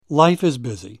Life is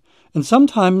busy, and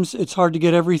sometimes it's hard to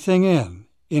get everything in,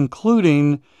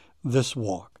 including this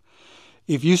walk.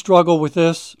 If you struggle with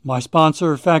this, my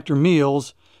sponsor, Factor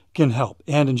Meals, can help.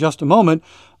 And in just a moment,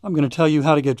 I'm going to tell you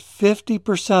how to get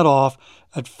 50% off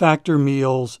at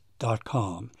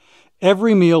factormeals.com.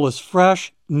 Every meal is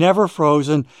fresh, never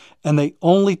frozen, and they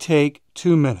only take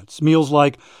 2 minutes. Meals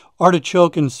like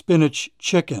artichoke and spinach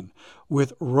chicken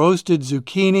with roasted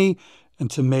zucchini and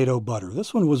tomato butter.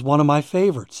 This one was one of my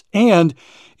favorites. And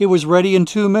it was ready in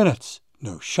 2 minutes.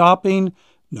 No shopping,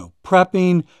 no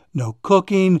prepping, no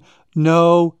cooking,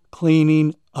 no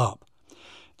cleaning up.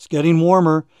 It's getting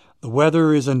warmer. The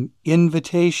weather is an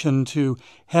invitation to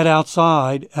head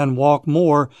outside and walk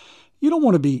more. You don't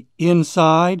want to be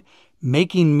inside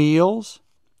making meals.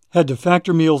 Head to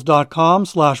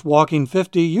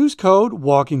factormeals.com/walking50. Use code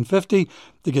walking50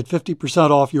 to get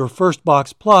 50% off your first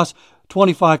box plus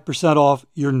 25% off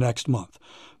your next month.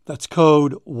 That's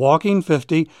code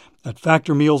walking50 at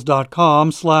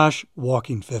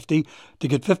factormeals.com/walking50 to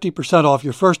get 50% off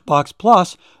your first box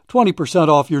plus 20%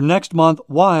 off your next month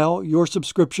while your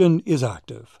subscription is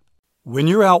active. When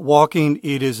you're out walking,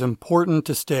 it is important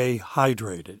to stay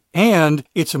hydrated. And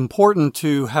it's important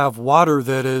to have water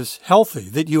that is healthy,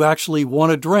 that you actually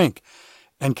want to drink.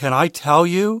 And can I tell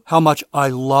you how much I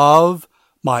love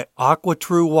my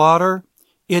AquaTrue water?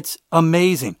 It's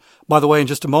amazing. By the way, in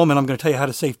just a moment, I'm going to tell you how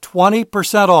to save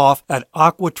 20% off at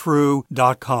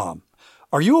aquatrue.com.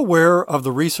 Are you aware of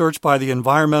the research by the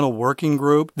Environmental Working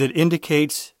Group that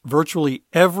indicates virtually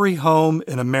every home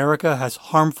in America has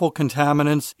harmful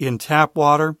contaminants in tap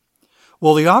water?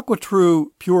 Well, the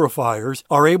AquaTrue purifiers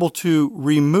are able to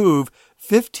remove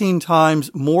 15 times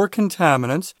more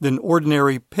contaminants than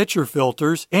ordinary pitcher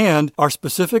filters and are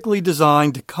specifically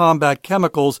designed to combat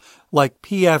chemicals like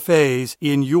PFAS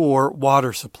in your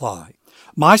water supply.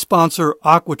 My sponsor,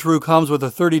 AquaTrue, comes with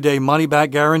a 30-day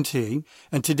money-back guarantee,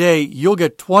 and today you'll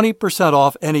get 20%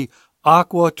 off any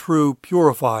AquaTrue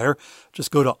purifier. Just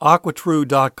go to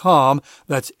aquatrue.com.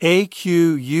 That's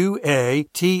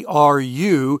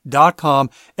AQUATRU.com.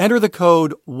 Enter the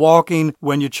code WALKING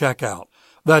when you check out.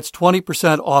 That's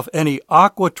 20% off any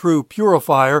AquaTrue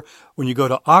purifier when you go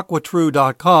to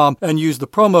aquatrue.com and use the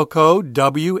promo code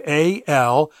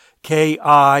WALKING.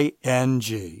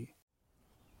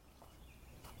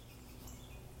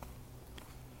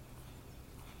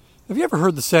 Have you ever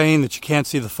heard the saying that you can't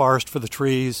see the forest for the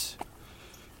trees?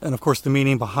 And of course, the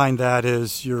meaning behind that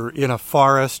is you're in a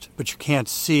forest, but you can't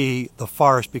see the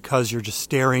forest because you're just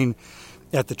staring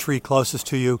at the tree closest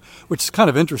to you, which is kind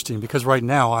of interesting because right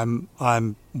now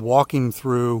I'm walking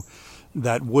through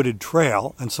that wooded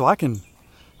trail, and so I can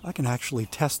actually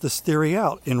test this theory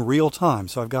out in real time.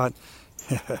 So I've got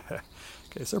okay,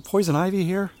 is there poison ivy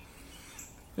here?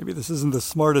 Maybe this isn't the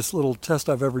smartest little test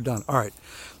I've ever done. All right,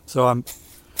 so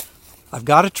I've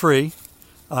got a tree.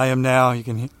 I am now, you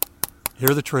can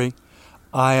hear the tree.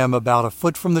 I am about a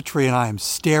foot from the tree and I am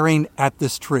staring at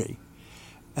this tree.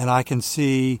 And I can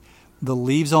see the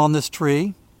leaves on this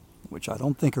tree, which I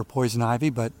don't think are poison ivy,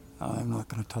 but I'm not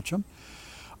going to touch them.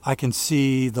 I can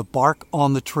see the bark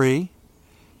on the tree,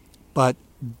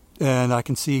 and I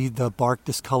can see the bark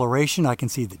discoloration. I can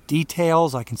see the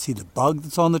details. I can see the bug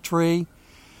that's on the tree.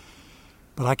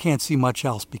 But I can't see much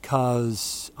else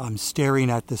because I'm staring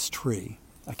at this tree.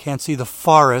 I can't see the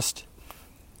forest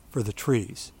for the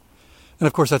trees. And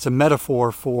of course, that's a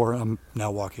metaphor for, I'm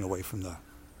now walking away from the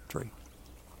tree.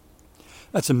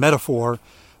 That's a metaphor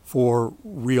for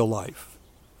real life.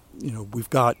 You know, we've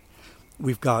got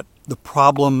the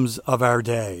problems of our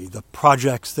day, the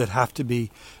projects that have to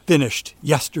be finished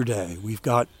yesterday. We've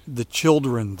got the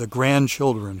children, the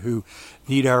grandchildren who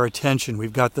need our attention.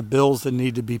 We've got the bills that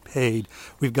need to be paid.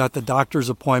 We've got the doctor's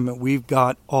appointment. We've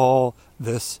got all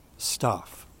this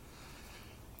stuff.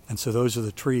 And so those are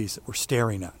the trees that we're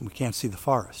staring at, and we can't see the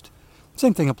forest.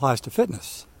 Same thing applies to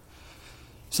fitness.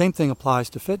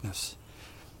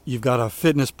 You've got a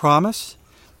fitness promise,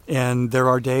 and there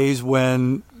are days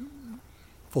when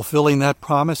fulfilling that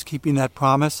promise, keeping that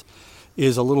promise,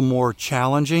 is a little more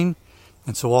challenging.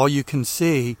 And so all you can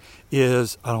see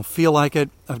is, I don't feel like it.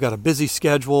 I've got a busy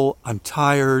schedule. I'm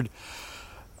tired.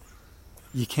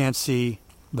 You can't see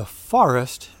the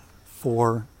forest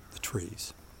for the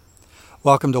trees.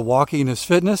 Welcome to Walking is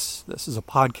Fitness. This is a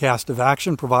podcast of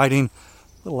action providing a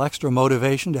little extra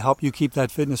motivation to help you keep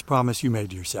that fitness promise you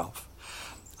made to yourself.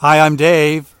 Hi, I'm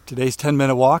Dave. Today's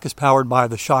 10-minute walk is powered by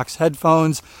the Shokz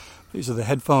headphones. These are the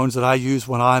headphones that I use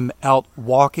when I'm out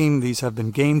walking. These have been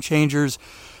game changers.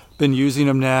 Been using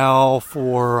them now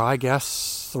for, I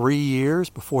guess, 3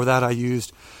 years. Before that, I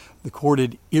used the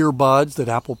corded earbuds that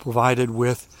Apple provided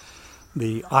with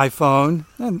the iPhone,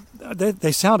 and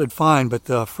they sounded fine, but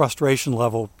the frustration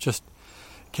level just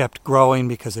kept growing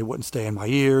because they wouldn't stay in my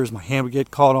ears. My hand would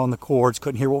get caught on the cords,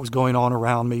 couldn't hear what was going on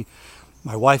around me.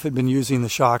 My wife had been using the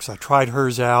shocks. I tried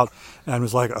hers out and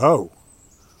was like, oh,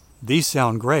 these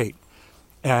sound great.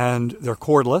 And they're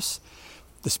cordless.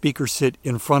 The speakers sit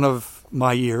in front of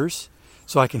my ears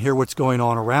so I can hear what's going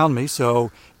on around me.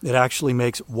 So it actually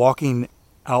makes walking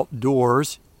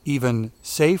outdoors even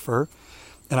safer.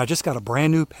 And I just got a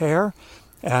brand new pair,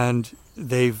 and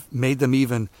they've made them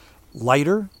even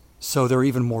lighter, so they're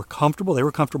even more comfortable. They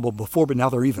were comfortable before, but now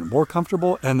they're even more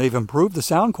comfortable, and they've improved the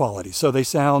sound quality, so they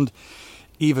sound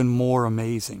even more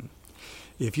amazing.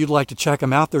 If you'd like to check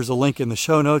them out, there's a link in the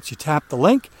show notes. You tap the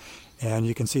link, and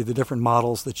you can see the different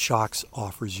models that Shokz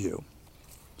offers you.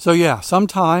 So yeah,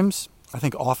 sometimes, I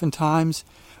think oftentimes,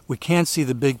 we can't see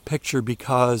the big picture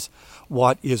because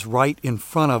what is right in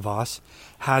front of us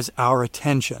has our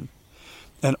attention.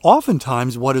 And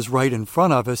oftentimes what is right in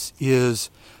front of us is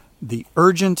the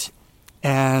urgent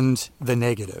and the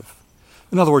negative.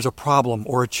 In other words, a problem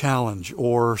or a challenge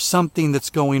or something that's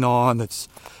going on that's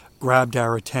grabbed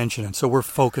our attention, and so we're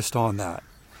focused on that.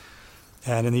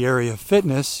 And in the area of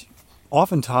fitness,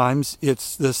 oftentimes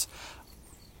it's this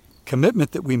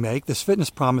commitment that we make, this fitness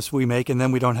promise we make, and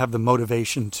then we don't have the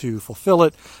motivation to fulfill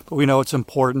it, but we know it's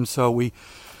important, so we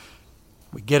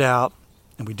get out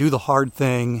and we do the hard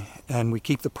thing and we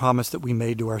keep the promise that we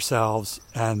made to ourselves,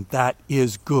 and that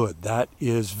is good. That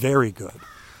is very good.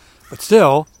 But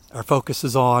still, our focus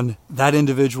is on that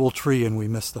individual tree and we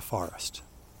miss the forest.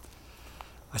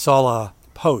 I saw a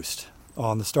post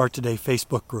on the Start Today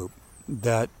Facebook group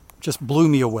that just blew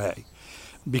me away,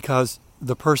 because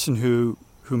the person who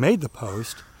made the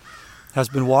post has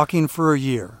been walking for a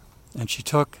year, and she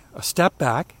took a step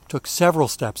back, took several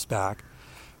steps back,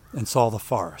 and saw the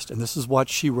forest. And this is what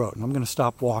she wrote. And I'm going to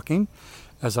stop walking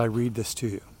as I read this to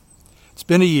you. It's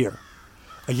been a year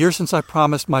since I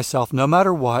promised myself no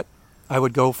matter what, I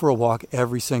would go for a walk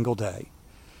every single day.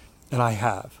 And I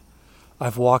have.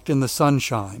 I've walked in the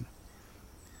sunshine.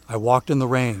 I walked in the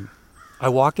rain. I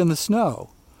walked in the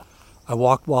snow. I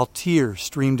walked while tears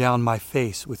streamed down my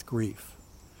face with grief.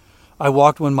 I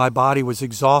walked when my body was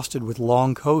exhausted with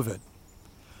long COVID.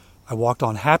 I walked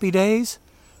on happy days.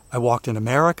 I walked in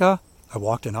America. I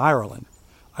walked in Ireland.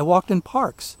 I walked in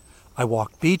parks. I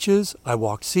walked beaches. I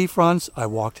walked seafronts. I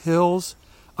walked hills.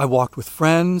 I walked with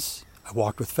friends. I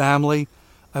walked with family.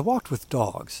 I walked with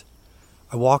dogs.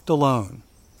 I walked alone.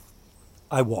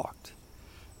 I walked.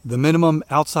 The minimum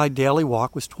outside daily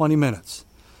walk was 20 minutes.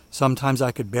 Sometimes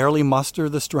I could barely muster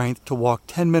the strength to walk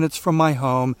 10 minutes from my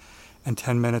home and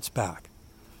 10 minutes back.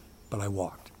 But I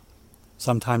walked.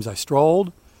 Sometimes I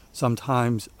strolled.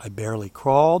 Sometimes I barely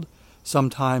crawled.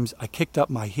 Sometimes I kicked up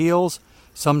my heels.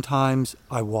 Sometimes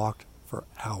I walked for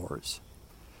hours.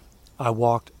 I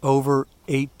walked over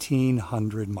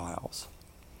 1,800 miles.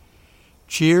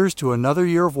 Cheers to another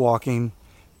year of walking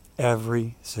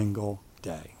every single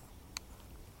day.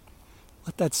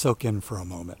 Let that soak in for a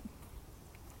moment.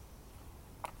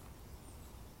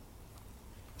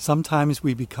 Sometimes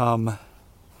we become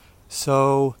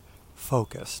so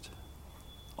focused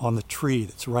on the tree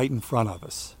that's right in front of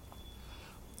us,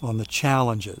 on the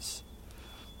challenges,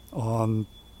 on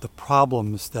the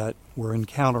problems that we're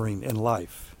encountering in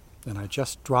life. And I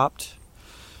just dropped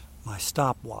my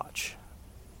stopwatch.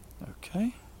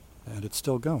 Okay, and it's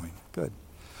still going. Good.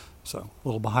 So a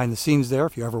little behind the scenes there.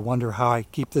 If you ever wonder how I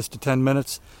keep this to 10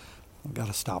 minutes, I've got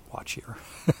a stopwatch here.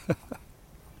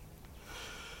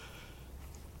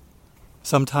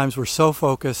 Sometimes we're so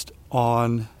focused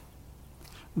on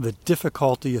the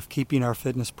difficulty of keeping our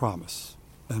fitness promise.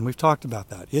 And we've talked about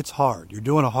that. It's hard. You're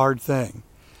doing a hard thing.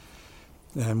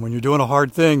 And when you're doing a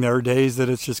hard thing, there are days that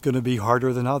it's just going to be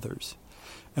harder than others.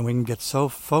 And we can get so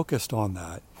focused on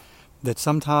that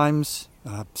sometimes,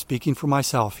 speaking for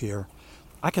myself here,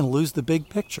 I can lose the big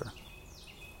picture.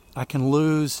 I can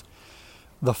lose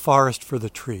the forest for the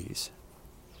trees.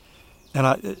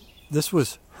 And this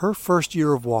was her first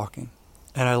year of walking.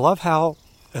 And I love how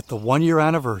at the 1-year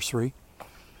anniversary,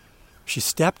 she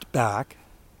stepped back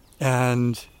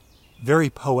and very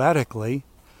poetically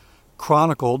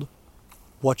chronicled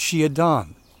what she had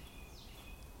done.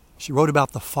 She wrote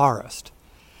about the forest.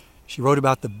 She wrote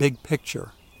about the big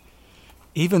picture.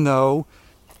 Even though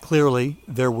clearly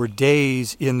there were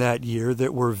days in that year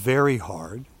that were very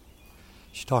hard,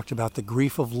 she talked about the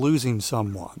grief of losing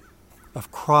someone,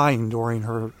 of crying during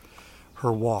her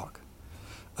walk,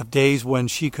 of days when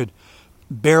she could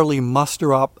barely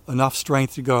muster up enough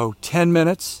strength to go 10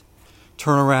 minutes,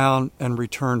 turn around, and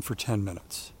return for 10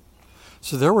 minutes.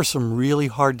 So there were some really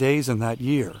hard days in that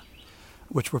year.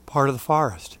 which were part of the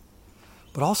forest,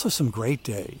 but also some great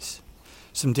days.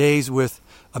 Some days with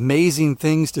amazing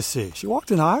things to see. She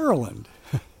walked in Ireland.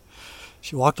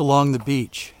 She walked along the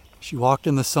beach. She walked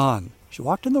in the sun. She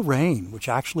walked in the rain, which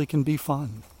actually can be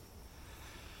fun.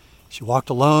 She walked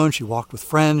alone. She walked with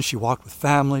friends. She walked with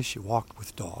family. She walked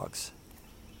with dogs.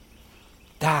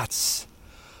 That's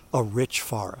a rich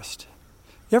forest.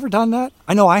 You ever done that?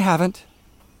 I know I haven't.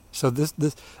 So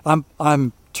I'm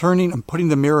putting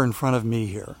the mirror in front of me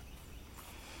here.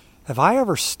 Have I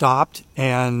ever stopped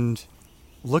and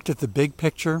looked at the big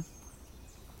picture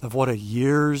of what a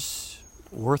year's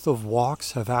worth of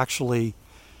walks have actually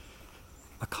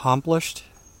accomplished,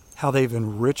 how they've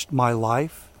enriched my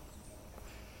life,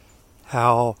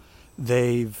 how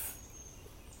they've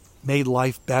made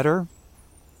life better,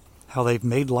 how they've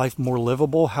made life more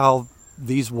livable, how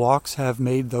these walks have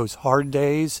made those hard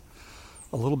days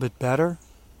a little bit better?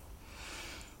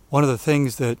 One of the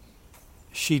things that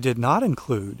she did not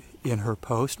include in her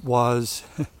post was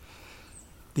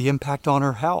the impact on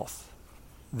her health,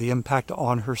 the impact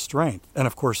on her strength. And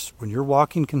of course, when you're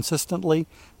walking consistently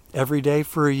every day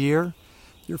for a year,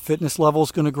 your fitness level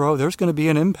is going to grow. There's going to be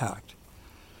an impact.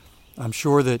 I'm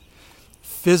sure that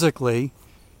physically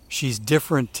she's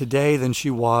different today than she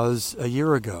was a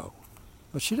year ago.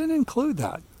 But she didn't include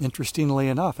that, interestingly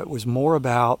enough. It was more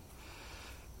about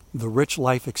the rich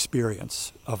life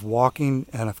experience of walking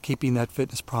and of keeping that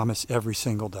fitness promise every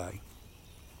single day.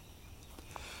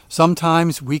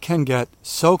 Sometimes we can get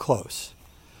so close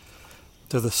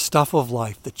to the stuff of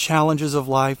life, the challenges of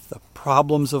life, the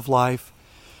problems of life,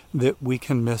 that we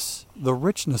can miss the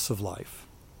richness of life.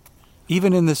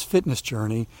 Even in this fitness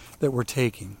journey that we're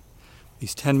taking,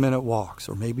 these 10-minute walks,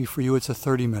 or maybe for you it's a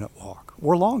 30-minute walk,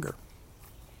 or longer.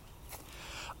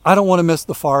 I don't want to miss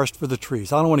the forest for the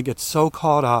trees. I don't want to get so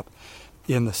caught up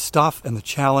in the stuff and the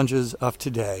challenges of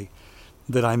today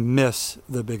that I miss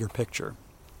the bigger picture.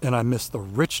 And I miss the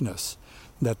richness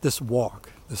that this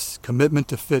walk, this commitment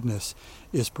to fitness,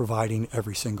 is providing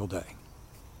every single day.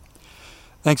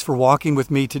 Thanks for walking with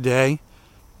me today.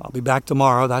 I'll be back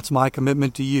tomorrow. That's my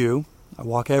commitment to you. I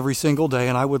walk every single day,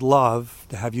 and I would love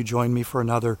to have you join me for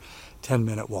another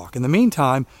 10-minute walk. In the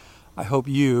meantime, I hope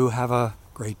you have a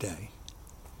great day.